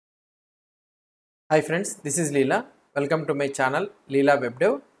Hi friends, this is Leela. Welcome to my channel Leela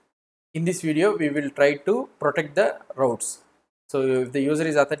WebDev. In this video, we will try to protect the routes. So if the user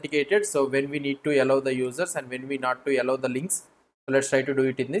is authenticated, so when we need to allow the users and when we not to allow the links. So let's try to do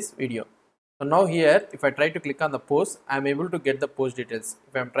it in this video. So now here, if I try to click on the post, I am able to get the post details.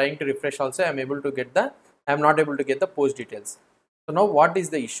 If I am trying to refresh also, I am not able to get the post details. So now what is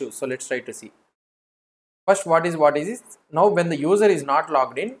the issue? So let's try to see. First, what is this? Now when the user is not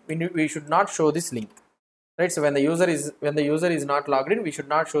logged in, we should not show this link, right? So when the user is not logged in, we should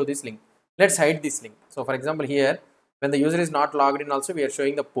not show this link. Let's hide this link. So for example, here when the user is not logged in, also we are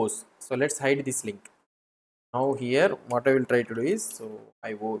showing the post. So let's hide this link. Now here what I will try to do is, so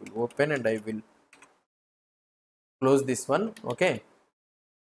I will open and I will close this one, okay?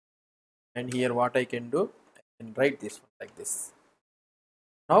 And here what I can do, I can write this one like this.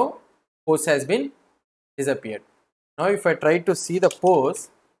 Now post has been disappeared. Now if I try to see the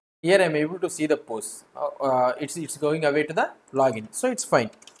post, here I am able to see the post. It's going away to the login, so it's fine.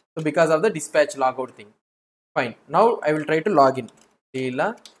 So because of the dispatch logout thing, fine. Now I will try to log in.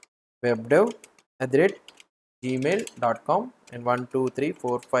 leelawebdev@gmail.com and 1 2 3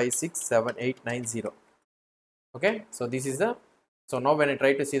 4 5 6 7 8 9 0. Okay, so this is the. So now when I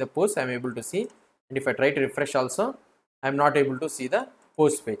try to see the post, I am able to see, and if I try to refresh also, I am not able to see the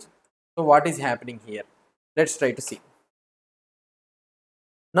post page. So what is happening here? Let's try to see.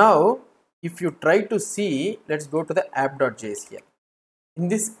 Now if you try to see, let's go to the app.js here. In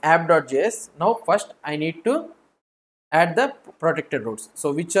this app.js, now first I need to add the protected routes.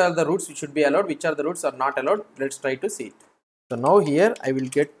 So which are the routes which should be allowed, which are the routes are not allowed. Let's try to see it. So now here I will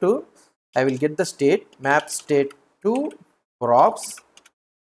get the state map state to props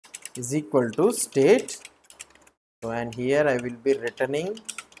is equal to state. So and here I will be returning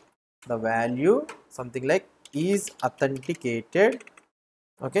the value something like is authenticated.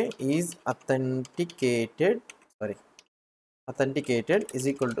 Okay, is authenticated is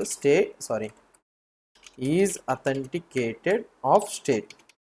equal to state, is authenticated of state.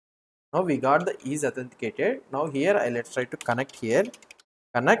 Now we got the is authenticated. Now here let's try to connect here,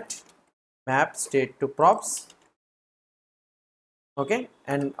 connect map state to props, okay,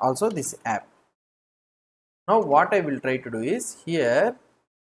 and also this app. Now what I will try to do is here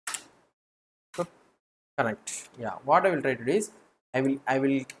to connect, what I will try to do is I will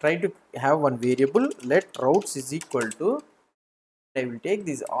try to have one variable, let routes is equal to, I will take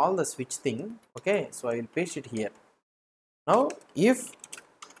this all the switch thing, okay, so I will paste it here. Now if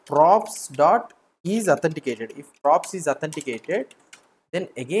props dot is authenticated, if props is authenticated, then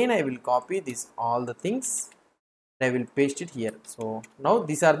again I will copy this all the things and I will paste it here. So now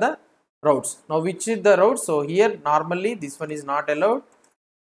these are the routes. Now which is the route? So here normally this one is not allowed,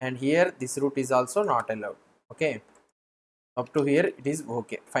 and here this route is also not allowed, okay. Up to here it is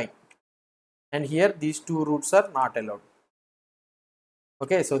okay, fine, and here these two routes are not allowed,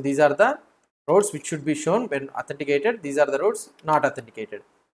 okay. So these are the routes which should be shown when authenticated, these are the routes not authenticated.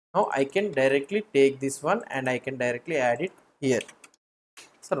 Now I can directly take this one and I can directly add it here.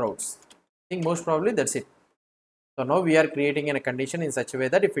 So routes, I think most probably that's it. So now we are creating in a condition in such a way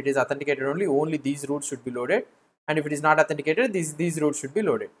that if it is authenticated only these routes should be loaded, and if it is not authenticated, these routes should be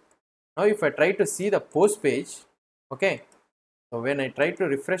loaded. Now if I try to see the post page, okay, so when I try to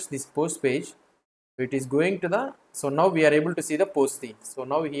refresh this post page, it is going to the, so now we are able to see the post thing. So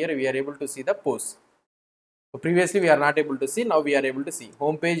now here we are able to see the post. So previously we are not able to see, now we are able to see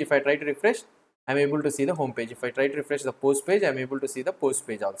home page. If I try to refresh, I am able to see the home page. If I try to refresh the post page, I am able to see the post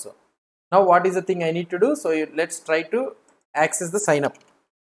page also. Now what is the thing I need to do? So let's try to access the sign up.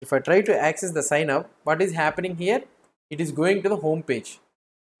 If I try to access the sign up, what is happening here? It is going to the home page.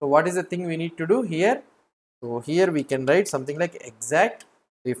 So what is the thing we need to do here? So here we can write something like exact,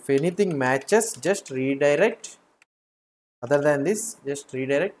 if anything matches just redirect, other than this just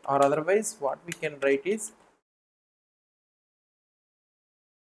redirect, or otherwise what we can write is,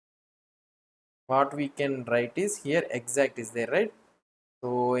 here exact is there, right?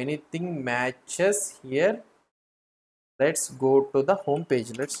 So anything matches here, let's go to the home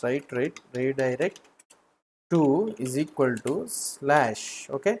page. Let's write redirect to is equal to slash,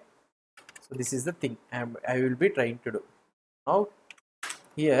 okay. So this is the thing I will be trying to do. Now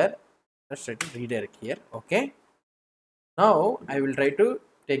here let's try to redirect here, okay. Now I will try to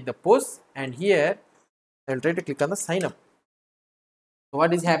take the post, and here I will try to click on the sign up. So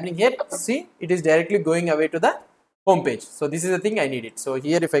what is happening here? See, it is directly going away to the home page. So this is the thing I needed. So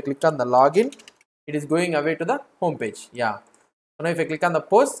here if I click on the login, it is going away to the home page. So now if I click on the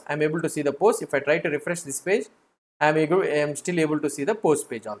post, I am able to see the post. If I try to refresh this page, I am still able to see the post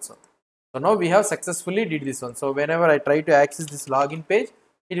page also. So now we have successfully did this one. So whenever I try to access this login page,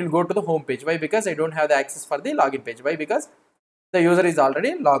 it will go to the home page. Why? Because I don't have the access for the login page. Why? Because the user is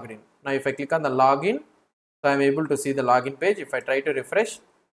already logged in. Now if I click on the login, so I am able to see the login page. If I try to refresh,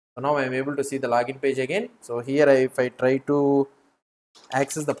 so now I am able to see the login page again. So here if I try to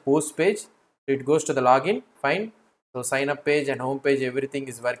access the post page, it goes to the login, fine. So sign up page and home page, everything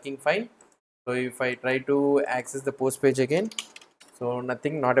is working fine. So if I try to access the post page again, so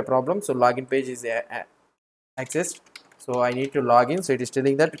nothing, not a problem. So login page is accessed. So I need to log in. So it is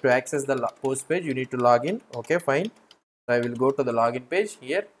telling that to access the post page you need to log in. Okay, fine. So I will go to the login page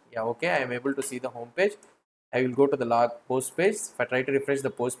here. Yeah, okay, I am able to see the home page. I will go to the post page. If I try to refresh the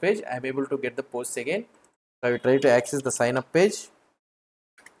post page, I am able to get the posts again. So I will try to access the sign up page.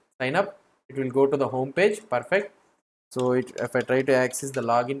 Sign up, it will go to the home page. Perfect. So if I try to access the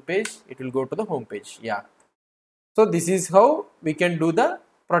login page, it will go to the home page. Yeah. So this is how we can do the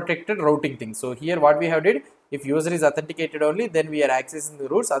protected routing thing. So here what we have did, if user is authenticated only, then we are accessing the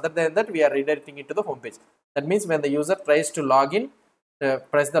routes. Other than that, we are redirecting it to the home page. That means when the user tries to log in,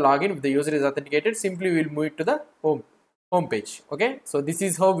 press the login. If the user is authenticated, simply we will move it to the home page. Okay. So this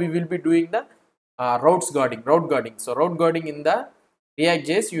is how we will be doing the route guarding. So route guarding in the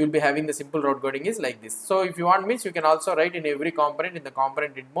ReactJs, you will be having the simple route guarding is like this. So if you want means, you can also write in every component in the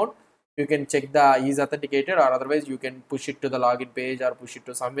component read mode. You can check the is authenticated, or otherwise you can push it to the login page or push it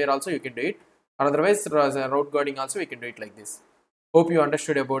to somewhere also you can do it, or otherwise route guarding also we can do it like this. Hope you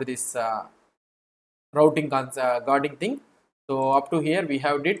understood about this routing guarding thing. So up to here we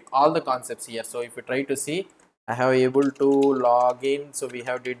have did all the concepts here. So if you try to see, I have able to log in. So we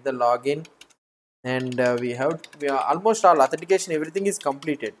have did the login, and we are almost all authentication, everything is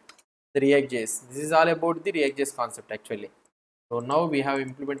completed. The ReactJs, this is all about the ReactJs concept actually. So now we have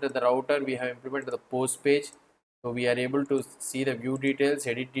implemented the router, we have implemented the post page. So we are able to see the view details,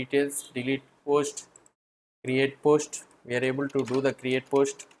 edit details, delete post, create post. We are able to do the create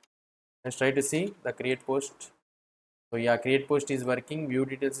post. Let's try to see the create post. So yeah, create post is working, view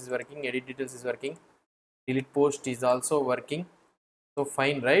details is working, edit details is working, delete post is also working. So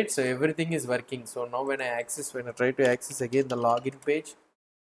fine, right? So everything is working. So now when I try to access again the login page,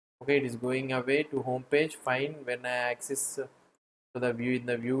 okay, it is going away to home page. Fine. When I access to the view, in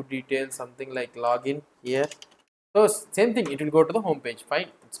the view details, something like login here, so same thing, it will go to the home page. Fine,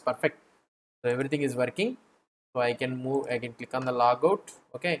 it's perfect. So everything is working. So I can move, I can click on the logout.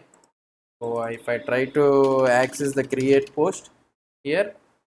 Okay. So if I try to access the create post here,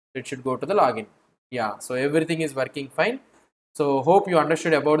 it should go to the login. Yeah. So everything is working fine. So hope you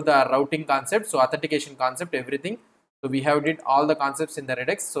understood about the routing concept, so authentication concept, everything. So we have did all the concepts in the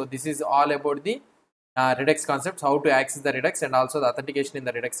Redux. So this is all about the Redux concepts, how to access the Redux, and also the authentication in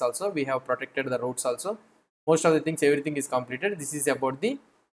the Redux also. We have protected the routes also. Most of the things, everything is completed. This is about the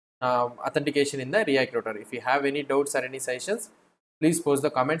authentication in the React router. If you have any doubts or any suggestions, please post the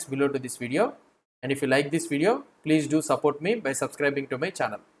comments below to this video. And if you like this video, please do support me by subscribing to my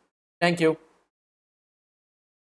channel. Thank you.